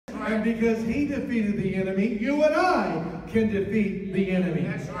right. And because he defeated the enemy, you and I can defeat the enemy.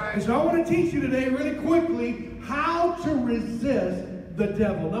 That's right. And so I want to teach you today really quickly how to resist the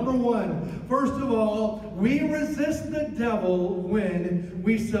devil. Number one, first of all, we resist the devil when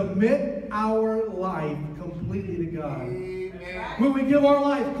we submit our life completely to God. Amen. When we give our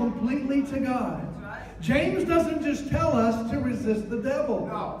life completely to God. James doesn't just tell us to resist the devil.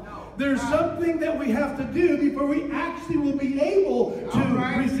 No. There's something that we have to do before we actually will be able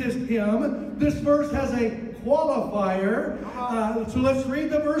to resist him. This verse has a qualifier. So let's read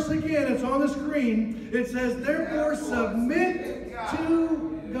the verse again. It's on the screen. It says, therefore submit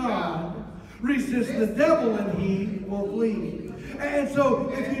to God. Resist the devil and he will flee. And so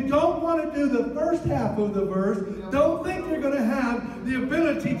if you don't want to do the first half of the verse, don't think you're going to have the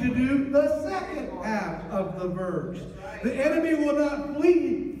ability to do the second half of the verse. The enemy will not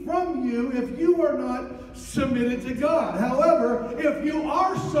flee from you if you are not submitted to God. However, if you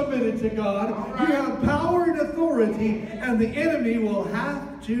are submitted to God, you have power and authority, and the enemy will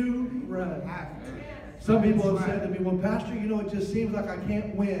have to run. Some people have said to me, well, Pastor, you know, it just seems like I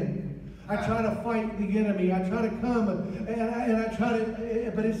can't win. I try to fight the enemy. I try to come and I try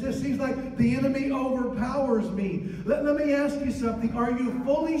to, but it just seems like the enemy overpowers me. Let me ask you something. Are you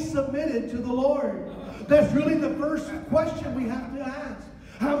fully submitted to the Lord? That's really the first question we have to ask.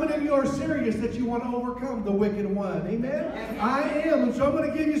 How many of you are serious that you want to overcome the wicked one? Amen? I am. And so I'm going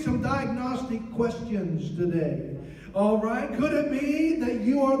to give you some diagnostic questions today. All right? Could it be that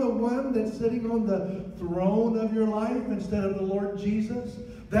you are the one that's sitting on the throne of your life instead of the Lord Jesus?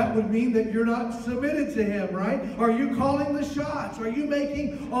 That would mean that you're not submitted to him, right? Are you calling the shots? Are you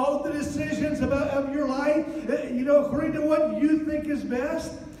making all of the decisions of your life, you know, according to what you think is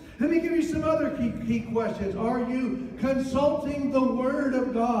best? Let me give you some other key questions. Are you consulting the Word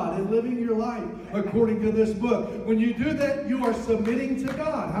of God and living your life according to this book? When you do that, you are submitting to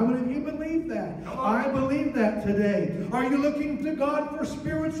God. How many of you believe that? I believe that today. Are you looking to God for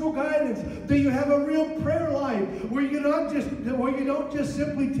spiritual guidance? Do you have a real prayer life where you don't just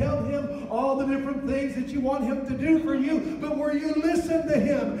simply tell him all the different things that you want him to do for you, but where you listen to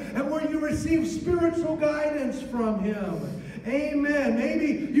him and where you receive spiritual guidance from him? Amen.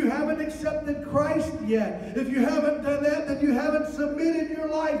 Maybe you haven't accepted Christ yet. If you haven't done that, then you haven't submitted your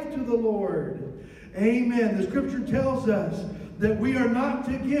life to the Lord. Amen. The scripture tells us that we are not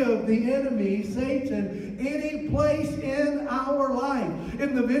to give the enemy, Satan, any place in our life.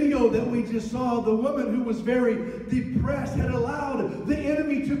 In the video that we just saw, the woman who was very depressed had allowed the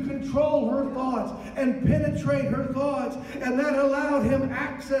enemy to control her thoughts and penetrate her thoughts, and that allowed him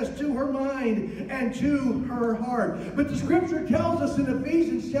access to her mind and to her heart. But the scripture tells us in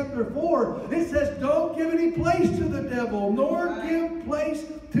Ephesians chapter 4, it says, don't give any place to the devil, nor give place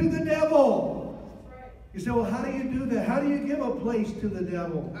to the devil. You say, well, how do you do that? How do you give a place to the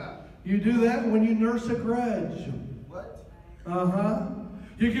devil? You do that when you nurse a grudge. What?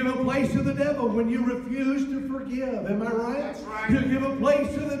 You give a place to the devil when you refuse to forgive. Am I right? That's right. You give a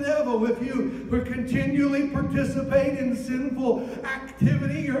place to the devil if you continually participate in sinful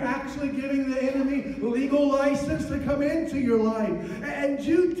activity. You're actually giving the enemy legal license to come into your life. And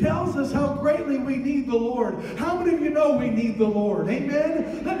Jude tells us how greatly we need the Lord. How many of you know we need the Lord?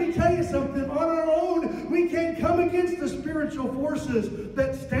 Amen? Let me tell you something. On our own, we can't come against the spiritual forces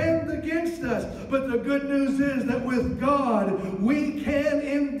that stand against us. But the good news is that with God, we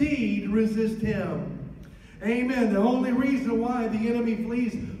can indeed resist him. Amen. The only reason why the enemy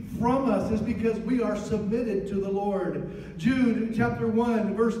flees from us is because we are submitted to the Lord. Jude chapter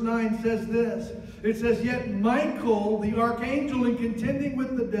 1 verse 9 says this. It says, yet Michael, the archangel, in contending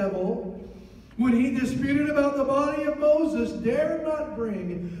with the devil, when he disputed about the body of Moses, dared not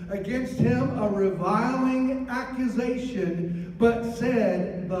bring against him a reviling accusation, but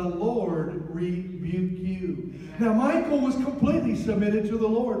said, the Lord rebuke you. Now, Michael was completely submitted to the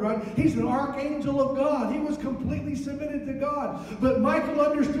Lord, right? He's an archangel of God. He was completely submitted to God. But Michael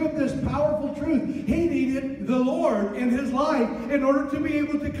understood this powerful truth. He needed the Lord in his life in order to be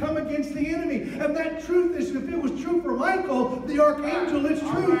able to come against the enemy. And that truth is, if it was true for Michael, the archangel, it's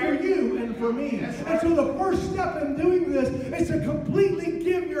true for you and for me. And so the first step in doing this is to completely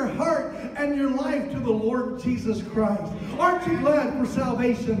give your heart and your life to the Lord Jesus Christ. Aren't you glad for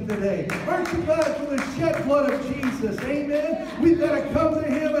salvation today? Aren't you glad for the shed blood of Jesus? Amen? We've got to come to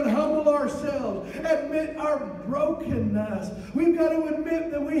him and humble ourselves, admit our brokenness. We've got to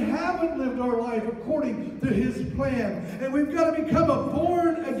admit that we haven't lived our life according to his plan. And we've got to become a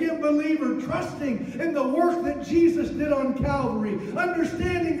born-again believer, trusting in the work that Jesus did on Calvary,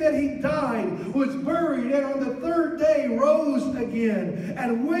 understanding that he died, was buried, and on the third day rose again.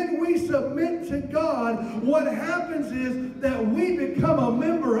 And when we submit to God, what happens is that we become a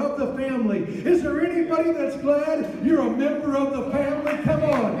member of Is there anybody that's glad you're a member of the family? Come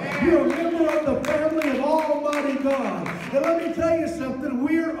on. You're a member of the family of Almighty God. And let me tell you something.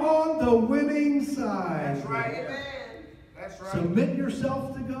 We're on the winning side. That's right. Amen. That's right. Submit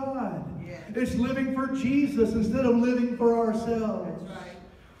yourself to God. Yeah. It's living for Jesus instead of living for ourselves. That's right.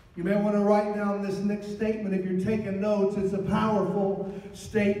 You may want to write down this next statement if you're taking notes. It's a powerful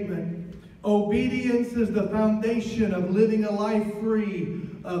statement. Obedience is the foundation of living a life free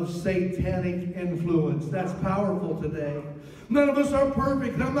of satanic influence. That's powerful today. None of us are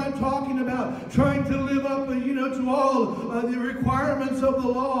perfect. And I'm not talking about trying to live up, to all the requirements of the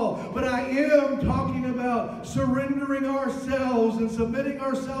law. But I am talking about surrendering ourselves and submitting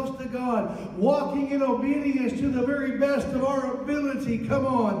ourselves to God. Walking in obedience to the very best of our ability. Come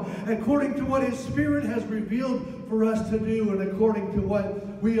on. According to what His Spirit has revealed for us to do and according to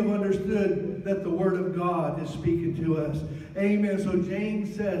what we have understood that the Word of God is speaking to us. Amen. So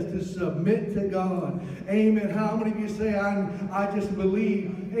James says to submit to God. Amen. How many of you say, I just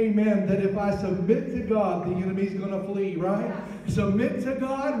believe, amen, that if I submit to God, the enemy's going to flee, right? Submit to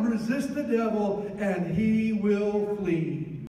God, resist the devil, and he will flee.